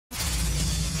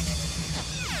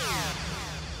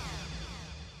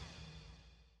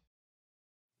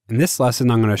In this lesson,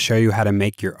 I'm going to show you how to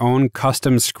make your own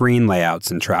custom screen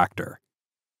layouts in Traktor.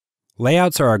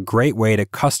 Layouts are a great way to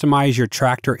customize your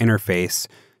Traktor interface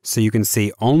so you can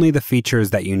see only the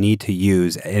features that you need to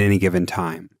use at any given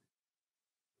time.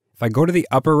 If I go to the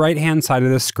upper right-hand side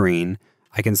of the screen,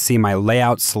 I can see my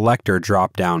Layout Selector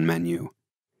drop-down menu.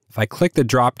 If I click the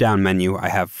drop-down menu, I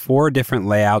have 4 different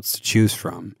layouts to choose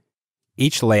from.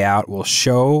 Each layout will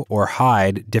show or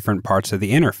hide different parts of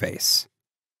the interface.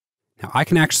 Now, I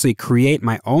can actually create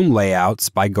my own layouts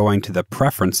by going to the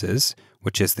Preferences,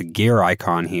 which is the gear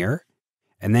icon here,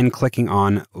 and then clicking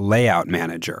on Layout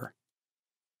Manager.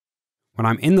 When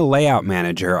I'm in the Layout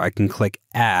Manager, I can click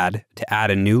Add to add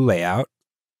a new layout,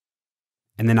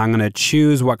 and then I'm going to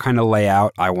choose what kind of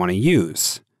layout I want to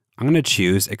use. I'm going to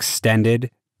choose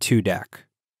Extended to Deck.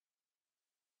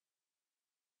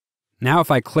 Now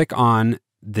if I click on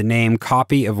the name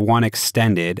Copy of One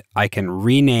Extended, I can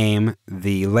rename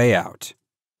the layout.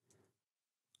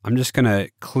 I'm just going to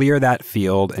clear that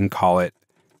field and call it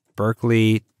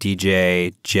Berklee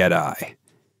DJ Jedi,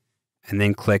 and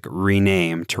then click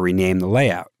Rename to rename the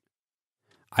layout.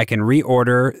 I can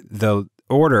reorder the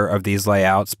order of these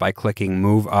layouts by clicking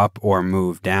Move Up or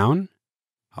Move Down.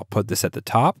 I'll put this at the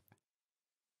top.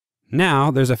 Now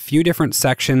there's a few different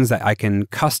sections that I can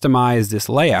customize this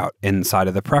layout inside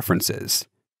of the preferences.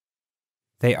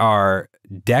 They are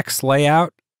Decks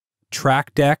Layout,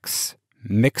 Track Decks,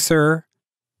 Mixer,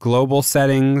 Global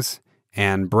Settings,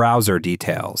 and Browser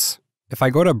Details. If I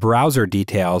go to Browser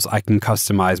Details, I can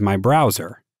customize my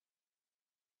browser.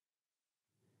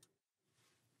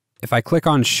 If I click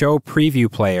on Show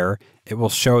Preview Player, it will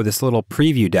show this little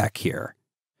preview deck here.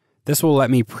 This will let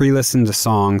me pre-listen to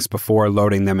songs before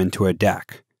loading them into a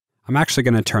deck. I'm actually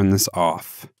going to turn this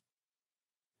off.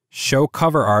 Show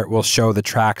Cover Art will show the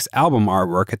track's album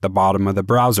artwork at the bottom of the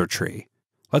browser tree.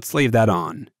 Let's leave that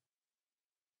on.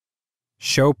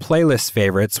 Show Playlist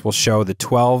Favorites will show the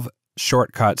 12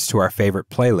 shortcuts to our favorite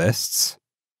playlists.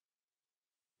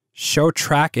 Show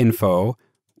Track Info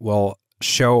will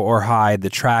show or hide the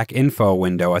track info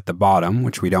window at the bottom,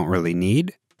 which we don't really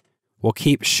need. We'll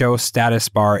keep Show Status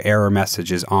Bar error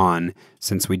messages on,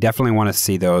 since we definitely want to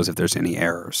see those if there's any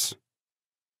errors.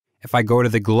 If I go to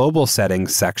the Global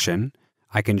Settings section,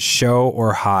 I can show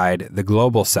or hide the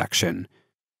Global section.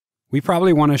 We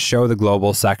probably want to show the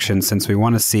Global section since we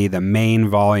want to see the main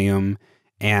volume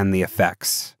and the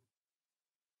effects.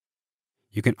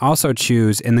 You can also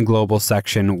choose in the Global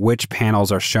section which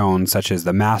panels are shown, such as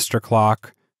the Master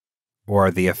Clock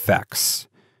or the Effects.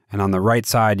 And on the right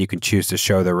side, you can choose to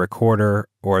show the Recorder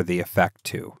or the Effect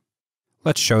too.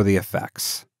 Let's show the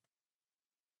effects.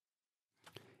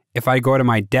 If I go to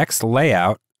my Decks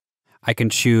layout, I can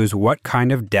choose what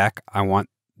kind of deck I want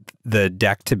the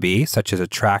deck to be, such as a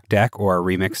track deck or a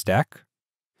remix deck.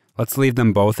 Let's leave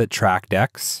them both at track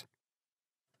decks.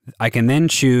 I can then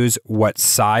choose what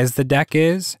size the deck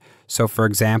is. So for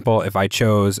example, if I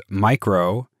chose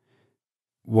Micro,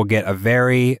 we'll get a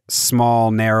very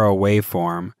small, narrow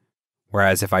waveform.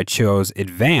 Whereas if I chose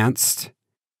Advanced,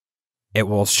 it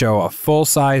will show a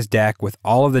full-size deck with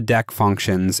all of the deck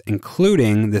functions,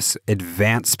 including this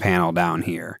Advanced panel down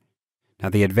here. Now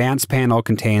the Advanced panel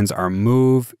contains our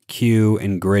Move, Cue,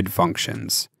 and Grid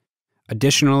functions.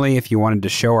 Additionally, if you wanted to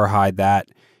show or hide that,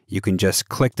 you can just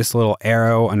click this little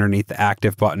arrow underneath the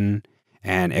Active button,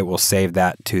 and it will save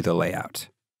that to the layout.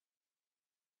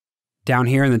 Down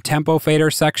here in the Tempo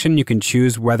Fader section, you can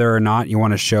choose whether or not you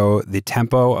want to show the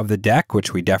tempo of the deck,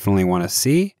 which we definitely want to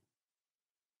see.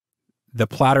 The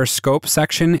Platter Scope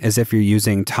section is if you're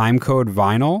using timecode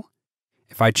vinyl.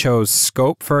 If I chose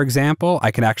Scope, for example,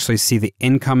 I can actually see the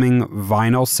incoming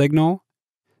vinyl signal.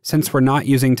 Since we're not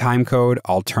using timecode,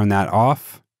 I'll turn that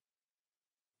off.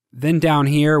 Then down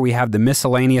here, we have the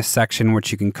Miscellaneous section,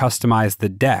 which you can customize the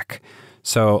deck.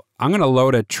 So I'm going to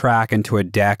load a track into a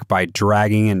deck by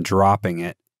dragging and dropping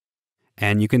it.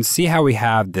 And you can see how we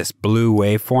have this blue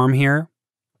waveform here.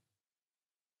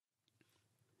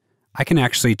 I can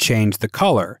actually change the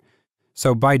color.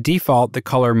 So by default, the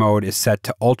color mode is set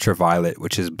to ultraviolet,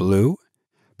 which is blue.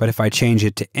 But if I change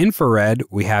it to infrared,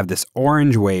 we have this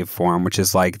orange waveform, which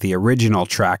is like the original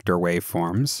Traktor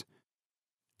waveforms.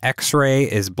 X-ray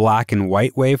is black and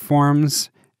white waveforms.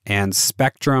 And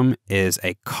spectrum is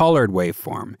a colored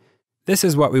waveform. This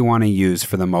is what we want to use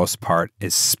for the most part,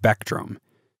 is spectrum.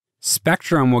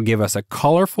 Spectrum will give us a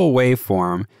colorful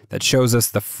waveform that shows us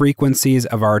the frequencies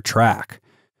of our track.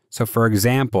 So for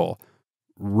example,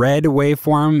 red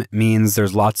waveform means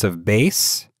there's lots of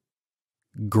bass.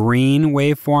 Green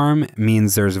waveform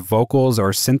means there's vocals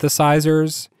or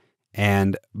synthesizers.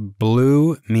 And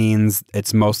blue means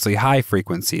it's mostly high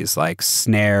frequencies like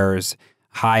snares,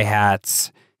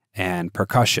 hi-hats, and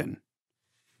percussion.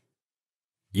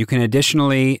 You can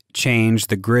additionally change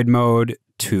the grid mode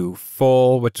to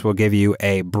full, which will give you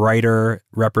a brighter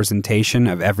representation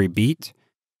of every beat,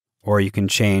 or you can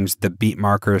change the beat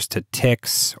markers to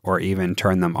ticks or even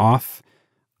turn them off.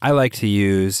 I like to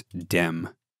use dim.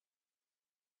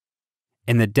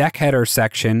 In the deck header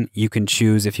section, you can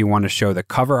choose if you want to show the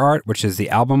cover art, which is the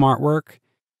album artwork,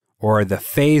 or the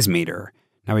phase meter.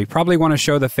 Now we probably want to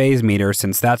show the phase meter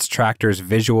since that's Traktor's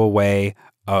visual way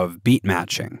of beat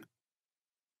matching.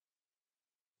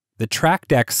 The track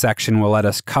deck section will let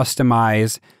us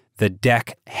customize the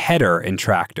deck header in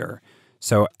Traktor.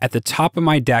 So at the top of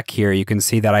my deck here, you can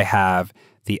see that I have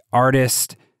the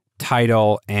artist,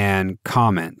 title, and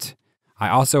comment. I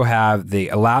also have the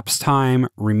elapsed time,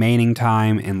 remaining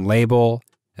time, and label,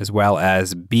 as well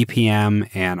as BPM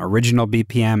and original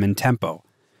BPM and tempo.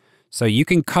 So you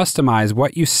can customize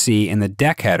what you see in the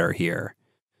deck header here.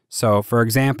 So for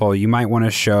example, you might want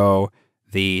to show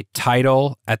the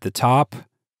title at the top,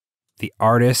 the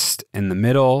artist in the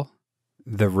middle,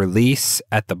 the release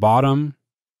at the bottom,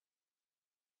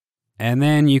 and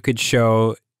then you could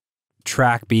show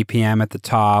track BPM at the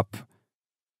top,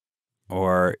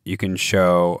 or you can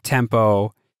show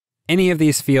tempo. Any of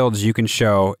these fields you can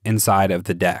show inside of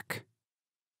the deck.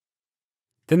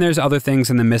 Then there's other things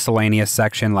in the miscellaneous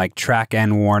section like track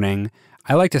end warning.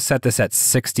 I like to set this at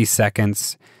 60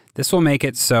 seconds. This will make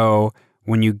it so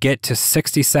when you get to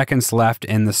 60 seconds left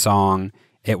in the song,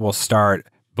 it will start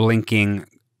blinking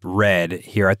red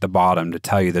here at the bottom to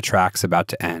tell you the track's about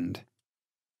to end.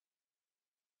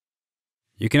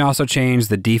 You can also change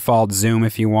the default zoom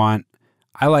if you want.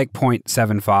 I like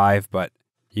 0.75, but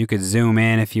you could zoom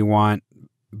in if you want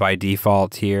by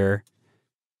default here.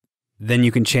 Then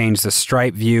you can change the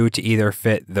stripe view to either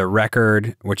fit the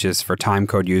record, which is for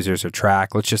timecode users, or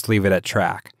track. Let's just leave it at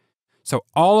track. So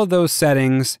all of those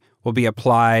settings will be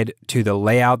applied to the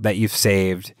layout that you've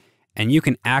saved, and you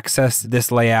can access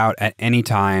this layout at any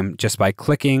time just by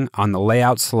clicking on the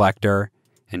layout selector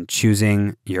and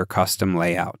choosing your custom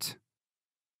layout.